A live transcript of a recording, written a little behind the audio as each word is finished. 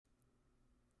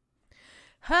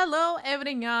Hello,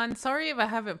 everyone. Sorry if I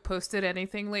haven't posted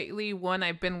anything lately. One,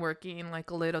 I've been working like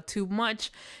a little too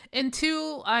much. And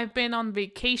two, I've been on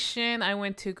vacation. I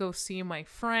went to go see my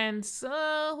friends, who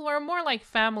are more like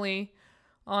family,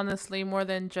 honestly, more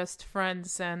than just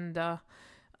friends. And I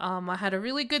had a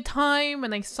really good time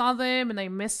and I saw them and I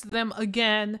missed them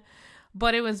again.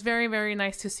 But it was very, very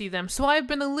nice to see them. So I've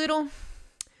been a little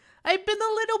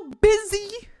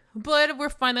busy, but we're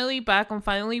finally back. I'm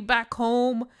finally back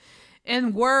home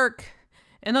and work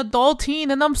and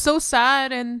adulting, and I'm so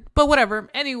sad. And but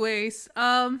whatever. Anyways,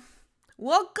 welcome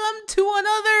to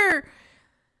another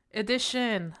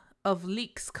edition of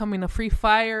leaks coming to Free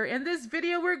Fire. In this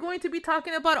video, we're going to be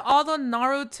talking about all the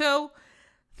Naruto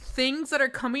things that are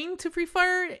coming to Free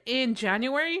Fire in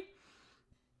January.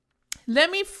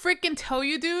 Let me freaking tell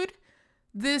you, dude,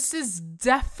 this is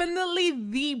definitely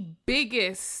the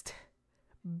biggest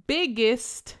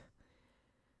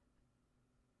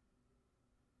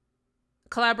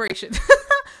collaboration.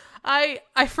 I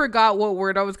forgot what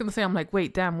word I was gonna say. I'm like,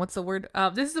 wait, damn, what's the word?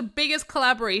 This is the biggest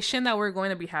collaboration that we're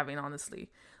going to be having, honestly.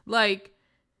 Like,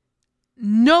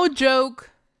 no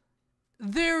joke.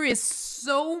 There is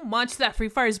so much that Free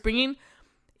Fire is bringing.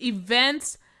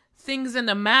 Events, things in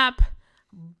the map,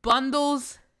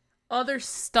 bundles, other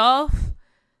stuff,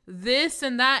 this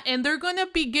and that, and they're gonna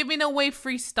be giving away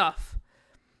free stuff.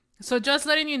 So just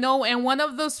letting you know, and one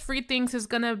of those free things is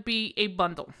gonna be a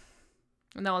bundle.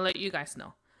 And I'll let you guys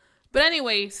know. But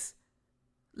anyways,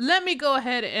 let me go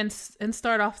ahead and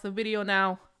start off the video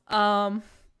now.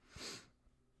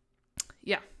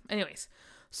 Yeah, anyways.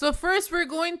 So first we're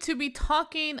going to be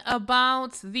talking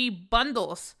about the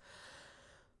bundles.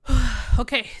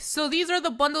 Okay, so these are the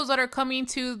bundles that are coming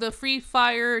to the Free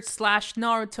Fire /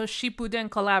 Naruto Shippuden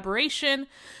collaboration.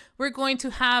 We're going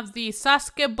to have the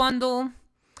Sasuke bundle.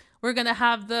 We're going to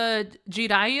have the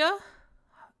Jiraiya.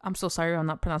 I'm so sorry I'm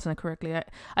not pronouncing it correctly.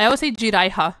 I always say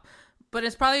Jiraiya, but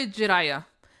it's probably Jiraiya.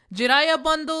 Jiraiya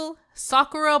bundle,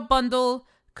 Sakura bundle,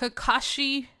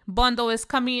 Kakashi bundle is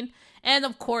coming, and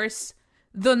of course,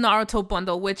 the Naruto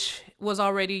bundle, which was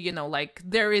already, you know, like,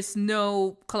 there is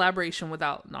no collaboration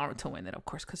without Naruto in it, of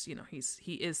course, because, you know, he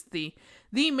is the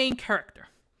main character.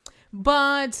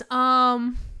 But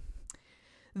from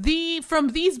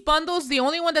these bundles, the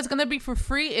only one that's gonna be for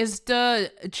free is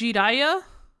the Jiraiya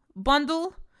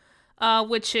bundle,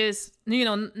 which is, you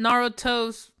know,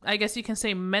 Naruto's, I guess you can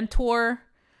say, mentor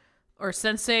or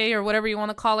sensei or whatever you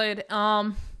want to call it.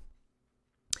 That's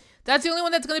the only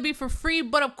one that's going to be for free,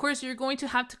 but of course you're going to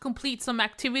have to complete some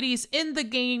activities in the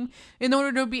game in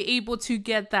order to be able to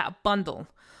get that bundle.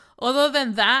 Other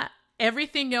than that,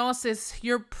 everything else is,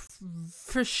 you're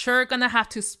for sure going to have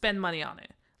to spend money on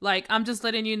it. Like, I'm just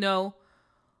letting you know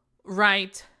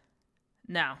right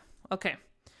now. Okay.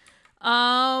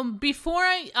 Before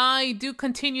I do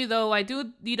continue though, I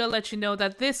do need to let you know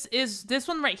that this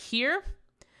one right here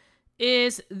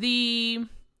is the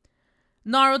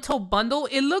Naruto bundle.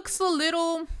 It looks a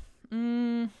little,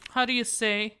 how do you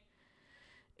say?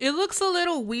 It looks a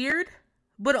little weird,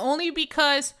 but only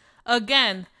because,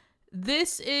 again,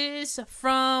 this is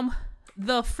from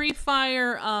the Free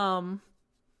Fire,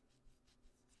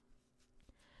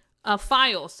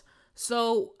 files.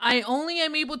 So I only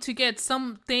am able to get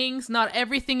some things. Not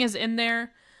everything is in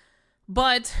there,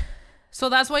 but so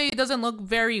that's why it doesn't look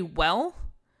very well.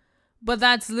 But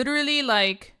that's literally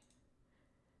like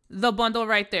the bundle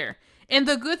right there. And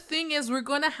the good thing is we're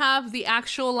going to have the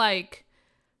actual like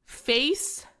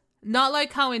face, not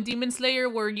like how in Demon Slayer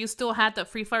where you still had the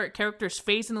Free Fire character's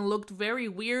face and it looked very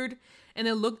weird and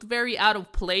it looked very out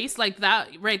of place, like that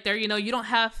right there. You know, you don't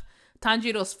have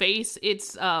Tanjiro's face.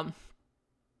 It's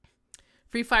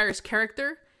Free Fire's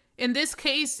character. In this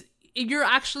case, you're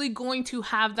actually going to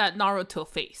have that Naruto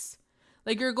face.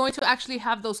 Like, you're going to actually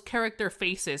have those character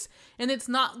faces, and it's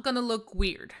not gonna look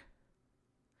weird.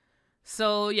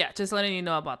 So yeah, just letting you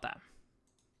know about that.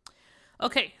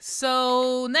 Okay,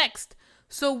 so next.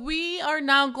 So we are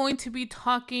now going to be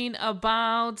talking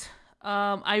about,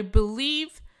 I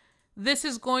believe this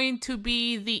is going to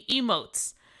be the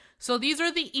emotes. So these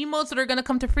are the emotes that are going to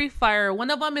come to Free Fire. One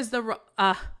of them is the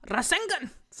Rasengan.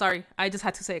 Sorry, I just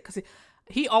had to say it because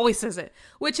he always says it.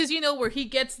 Which is, you know, where he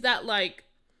gets that like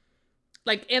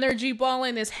energy ball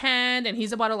in his hand and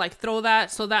he's about to like throw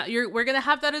that. So that we're going to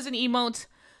have that as an emote.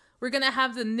 We're going to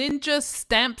have the ninja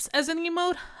stamps as an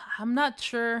emote. I'm not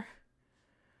sure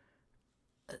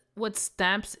what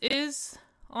stamps is,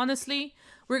 honestly.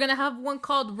 We're going to have one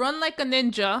called Run Like a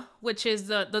Ninja, which is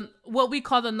the what we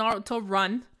call the Naruto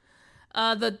run.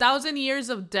 The 1,000 Years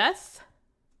of Death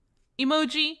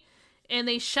emoji, and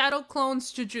a Shadow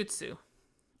Clones Jujutsu.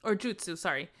 Or Jutsu,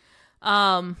 sorry.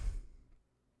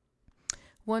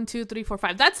 1, 2, 3, 4,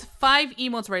 5. That's 5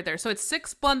 emotes right there. So it's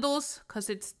 6 bundles because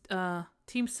it's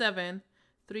team 7,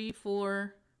 3,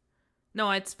 4. No,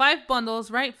 it's 5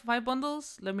 bundles, right? 5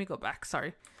 bundles. Let me go back.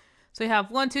 Sorry. So you have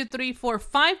 1, 2, 3, 4,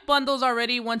 5 bundles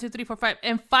already. 1, 2, 3, 4, 5,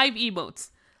 and 5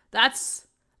 emotes. That's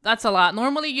a lot.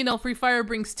 Normally, you know, Free Fire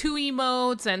brings 2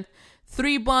 emotes and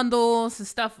 3 bundles and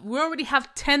stuff. We already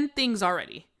have 10 things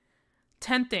already.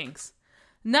 10 things.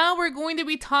 Now we're going to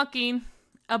be talking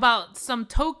about some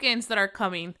tokens that are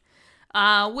coming,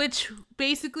 which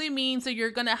basically means that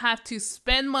you're going to have to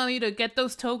spend money to get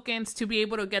those tokens to be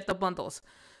able to get the bundles.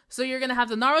 So you're going to have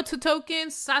the Naruto token,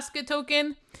 Sasuke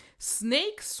token,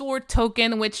 Snake Sword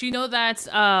token, which you know that's,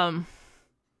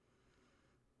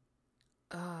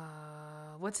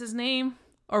 what's his name?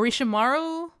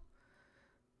 Orochimaru?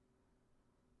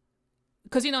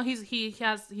 Because, you know, he's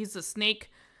a snake.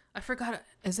 I forgot.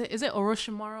 Is it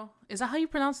Orochimaru? Is that how you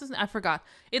pronounce this? I forgot.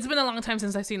 It's been a long time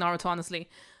since I've seen Naruto, honestly.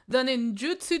 The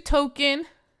Ninjutsu token.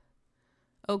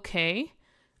 Okay.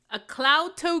 A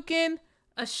Cloud token.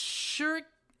 A Shuriken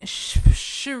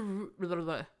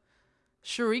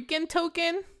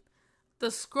token.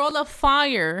 The Scroll of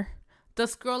Fire. The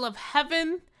Scroll of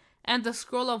Heaven. And the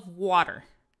Scroll of Water.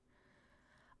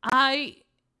 I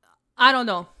don't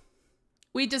know.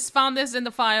 We just found this in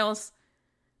the files.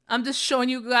 I'm just showing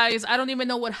you guys. I don't even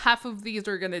know what half of these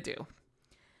are going to do.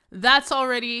 That's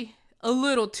already a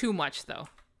little too much, though.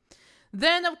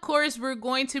 Then, of course, we're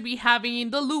going to be having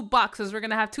the loot boxes. We're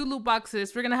going to have 2 loot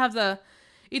boxes. We're going to have the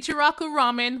Ichiraku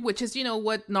ramen, which is, you know,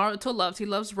 what Naruto loves. He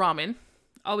loves ramen.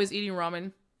 Always eating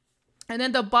ramen. And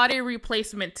then the body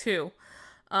replacement, too.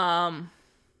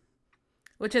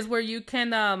 Which is where you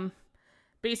can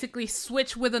basically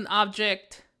switch with an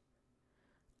object.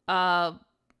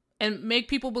 And make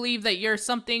people believe that you're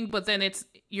something, but then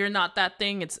you're not that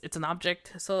thing. It's an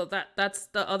object. So that's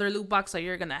the other loot box that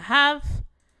you're gonna have.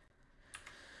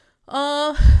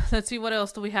 Let's see, what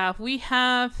else do we have? We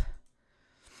have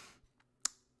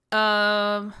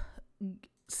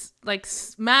like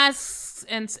masks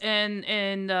and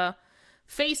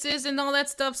faces and all that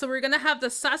stuff. So we're gonna have the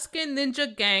Sasuke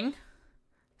Ninja Gang.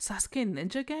 Sasuke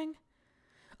Ninja Gang?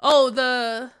 Oh,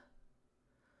 the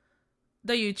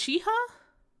Uchiha?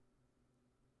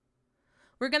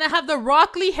 We're gonna have the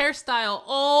Rock Lee hairstyle.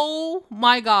 Oh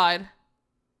my god.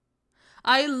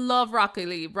 I love Rock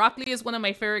Lee. Rock Lee is one of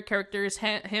my favorite characters.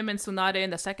 Him and Tsunade in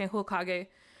the second Hokage.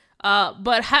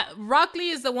 But Rock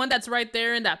Lee is the one that's right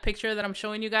there in that picture that I'm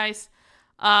showing you guys.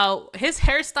 His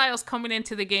hairstyle is coming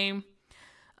into the game.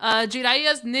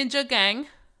 Jiraiya's Ninja Gang,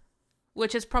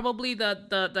 which is probably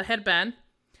the headband.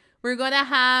 We're gonna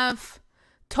have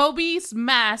Toby's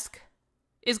mask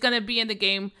is gonna be in the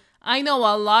game. I know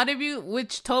a lot of you,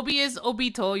 which Toby is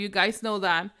Obito, you guys know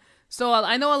that. So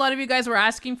I know a lot of you guys were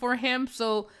asking for him,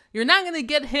 so you're not gonna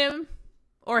get him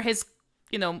or his,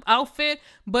 you know, outfit,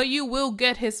 but you will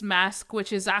get his mask,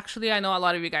 which is actually, I know a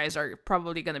lot of you guys are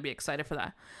probably gonna be excited for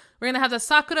that. We're gonna have the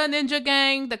Sakura Ninja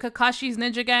Gang, the Kakashi's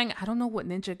Ninja Gang. I don't know what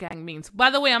Ninja Gang means. By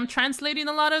the way, I'm translating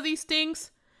a lot of these things,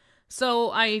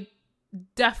 so I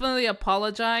definitely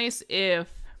apologize if,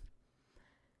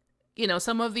 you know,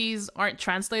 some of these aren't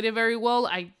translated very well.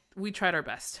 We tried our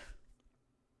best.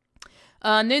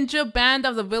 Ninja Band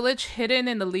of the Village hidden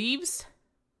in the leaves.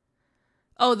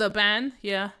 Oh, the band,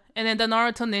 yeah. And then the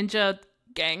Naruto Ninja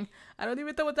Gang. I don't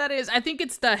even know what that is. I think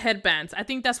it's the headbands. I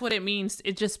think that's what it means.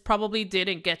 It just probably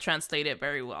didn't get translated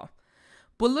very well.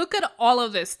 But look at all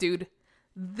of this, dude.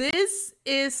 This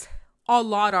is a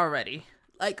lot already.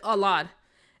 Like, a lot.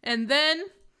 And then,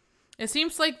 it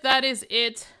seems like that is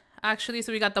it. Actually,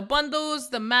 so we got the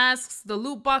bundles, the masks, the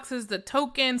loot boxes, the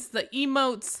tokens, the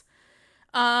emotes.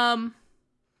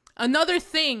 Another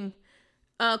thing,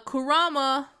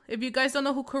 Kurama, if you guys don't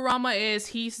know who Kurama is,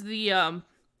 he's the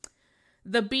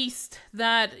beast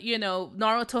that, you know,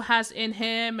 Naruto has in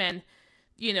him, and,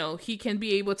 you know, he can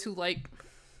be able to, like,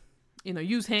 you know,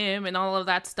 use him and all of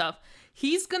that stuff.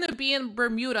 He's gonna be in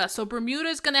Bermuda, so Bermuda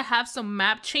is gonna have some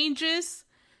map changes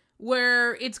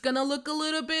where it's gonna look a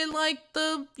little bit like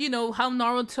the, you know, how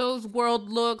Naruto's world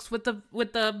looks with the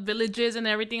villages and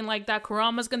everything like that.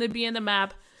 Kurama's gonna be in the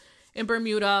map in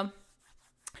Bermuda.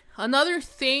 Another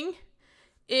thing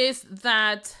is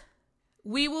that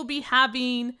we will be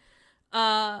having,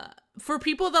 for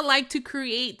people that like to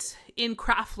create in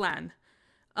Craftland,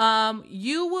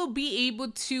 you will be able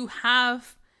to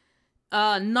have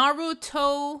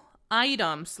Naruto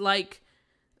items like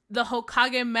the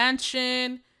Hokage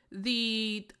Mansion,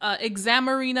 the exam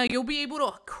arena. You'll be able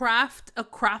to craft a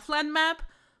Craftland map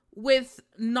with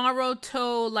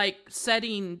Naruto like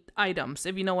setting items,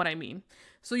 if you know what I mean.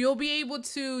 So you'll be able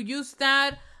to use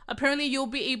that. Apparently you'll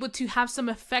be able to have some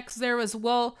effects there as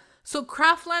well. So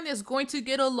Craftland is going to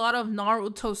get a lot of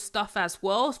Naruto stuff as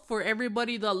well for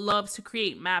everybody that loves to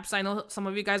create maps. I know some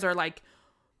of you guys are like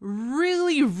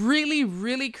really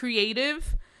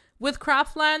creative with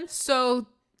Craftland. So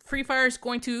Free Fire is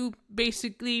going to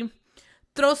basically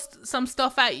throw some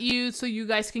stuff at you so you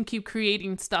guys can keep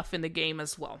creating stuff in the game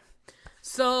as well.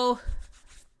 So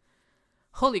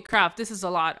holy crap, this is a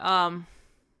lot.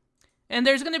 And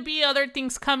there's gonna be other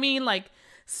things coming, like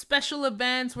special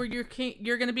events where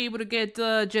you're gonna be able to get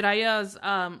Jiraiya's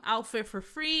outfit for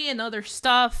free and other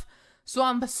stuff. So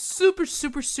I'm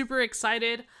super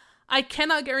excited. I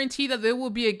cannot guarantee that there will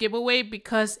be a giveaway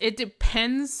because it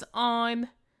depends on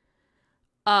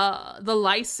the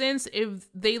license, if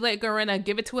they let Garena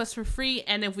give it to us for free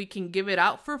and if we can give it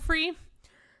out for free.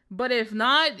 But if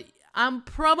not, I'm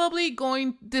probably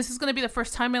this is gonna be the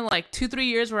first time in like 2-3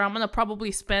 years where I'm gonna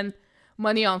probably spend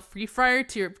money on Free Fire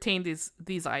to obtain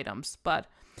these items. But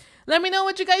let me know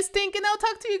what you guys think, and I'll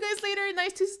talk to you guys later.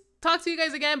 Nice to talk to you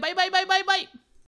guys again. Bye.